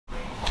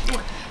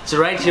So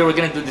right here we're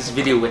gonna do this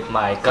video with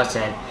my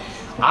cousin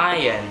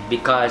Ian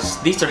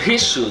because these are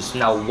his shoes.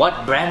 Now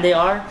what brand they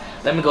are,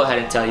 let me go ahead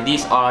and tell you.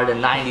 These are the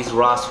 90s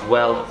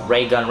Roswell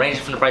Raygun,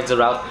 ranging from the price of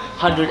around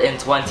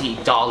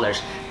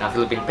 $120. Now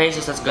Philippine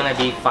pesos, that's gonna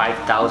be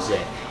 5,000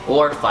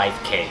 or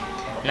 5K.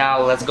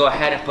 Now let's go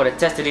ahead and put a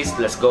test to these.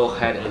 Let's go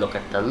ahead and look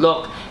at the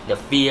look, the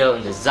feel,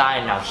 and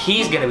design. Now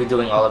he's gonna be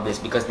doing all of this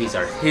because these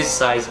are his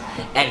size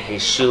and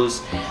his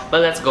shoes.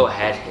 But let's go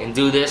ahead and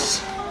do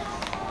this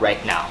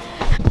right now.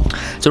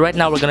 So right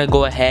now we're gonna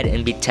go ahead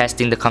and be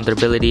testing the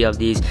comfortability of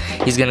these.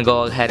 He's gonna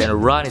go ahead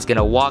and run, he's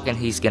gonna walk, and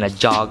he's gonna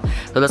jog.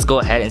 So let's go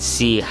ahead and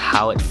see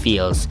how it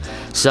feels.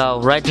 So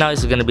right now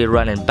he's gonna be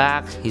running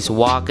back, he's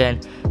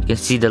walking. You can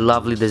see the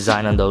lovely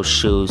design on those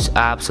shoes.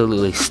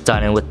 Absolutely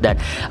stunning with that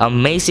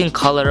amazing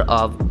color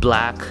of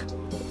black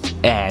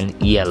and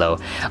yellow.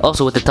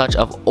 Also with the touch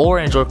of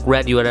orange or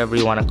red, whatever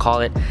you want to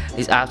call it.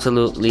 These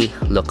absolutely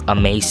look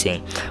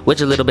amazing.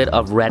 With a little bit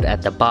of red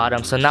at the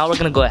bottom. So now we're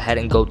gonna go ahead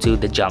and go to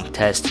the jump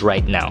test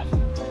right now.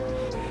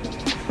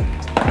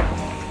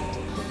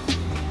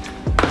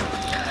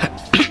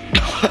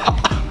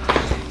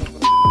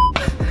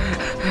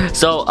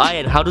 So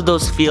Ian, how do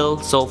those feel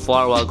so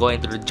far while going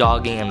through the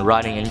jogging and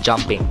running and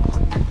jumping?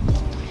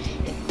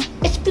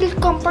 It feels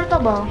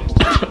comfortable.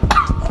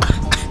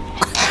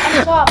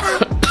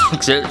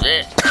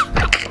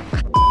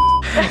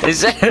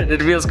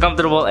 It feels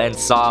comfortable and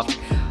soft.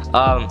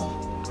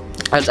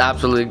 That's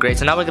absolutely great.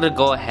 So now we're gonna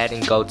go ahead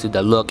and go to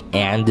the look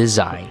and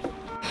design.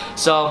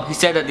 So he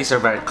said that these are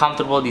very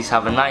comfortable. These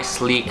have a nice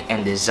sleek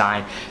and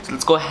design. So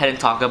let's go ahead and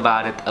talk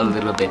about it a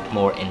little bit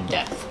more in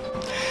depth.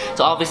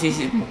 So obviously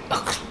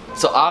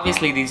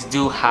these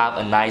do have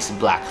a nice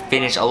black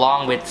finish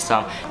along with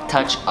some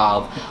touch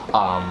of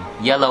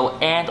yellow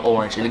and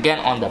orange, and again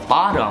on the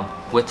bottom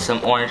with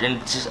some orange and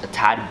just a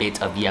tad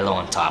bit of yellow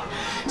on top.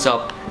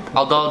 So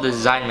although the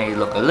design may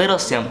look a little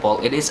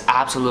simple, it is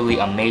absolutely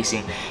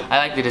amazing. I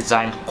like the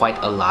design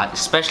quite a lot,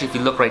 especially if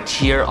you look right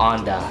here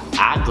on the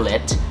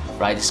aglet,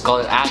 right? It's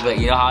called an aglet.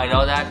 You know how I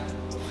know that?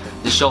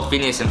 The show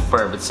Phineas and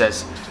Ferb, it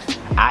says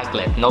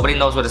aglet. Nobody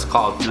knows what it's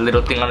called, the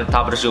little thing on the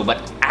top of the shoe, but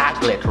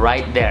aglet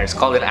right there, it's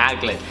called an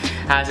aglet.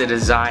 Has a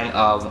design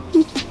of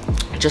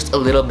just a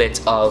little bit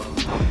of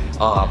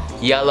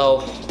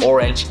yellow,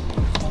 orange,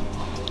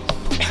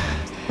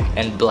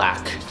 and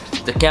black.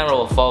 The camera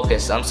will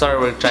focus. I'm sorry,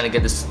 we're trying to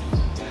get this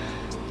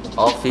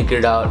all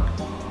figured out.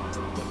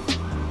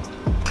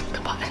 Click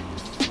the button.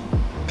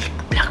 Click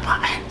the black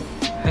button.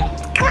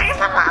 Click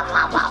the black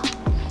button.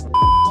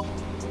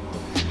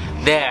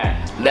 There,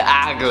 the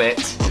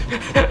aglet.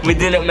 We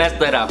didn't mess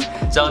that up.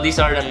 So these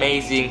are an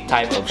amazing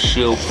type of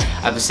shoe.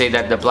 I have to say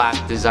that the black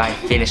design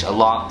finish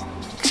along.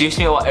 Excuse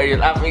me, what are you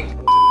laughing?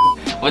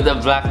 With the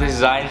black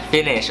design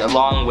finish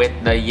along with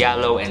the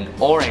yellow and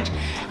orange,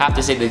 I have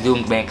to say they do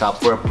make up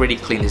for a pretty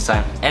clean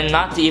design. And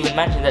not to even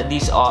mention that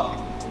these are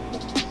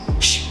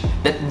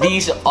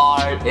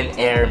an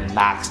Air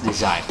Max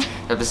design.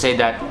 I have to say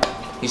that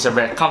these are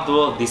very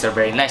comfortable, these are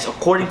very nice.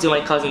 According to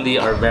my cousin, they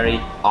are very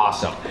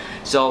awesome.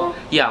 So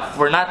yeah,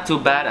 for not too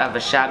bad, I have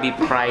a shabby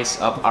price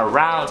of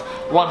around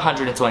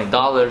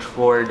 $120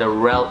 for the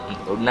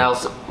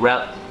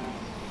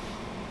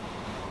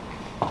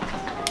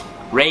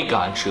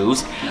Raygun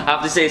shoes. I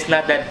have to say it's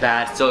not that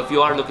bad. So if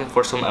you are looking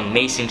for some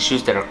amazing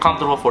shoes that are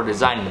comfortable for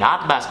design,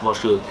 not basketball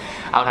shoes,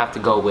 I would have to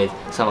go with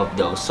some of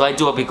those. So I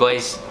do hope you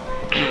guys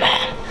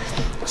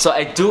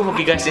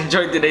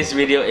enjoyed today's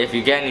video. If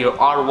again you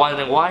are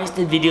wondering why is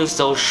the video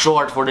so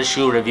short for the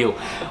shoe review,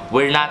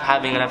 we're not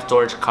having enough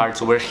storage cards,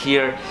 so we're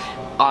here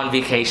on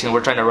vacation. We're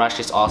trying to rush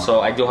this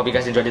also. I do hope you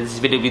guys enjoyed this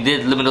video. We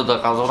did limit the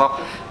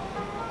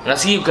and I'll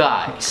see you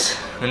guys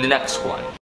in the next one.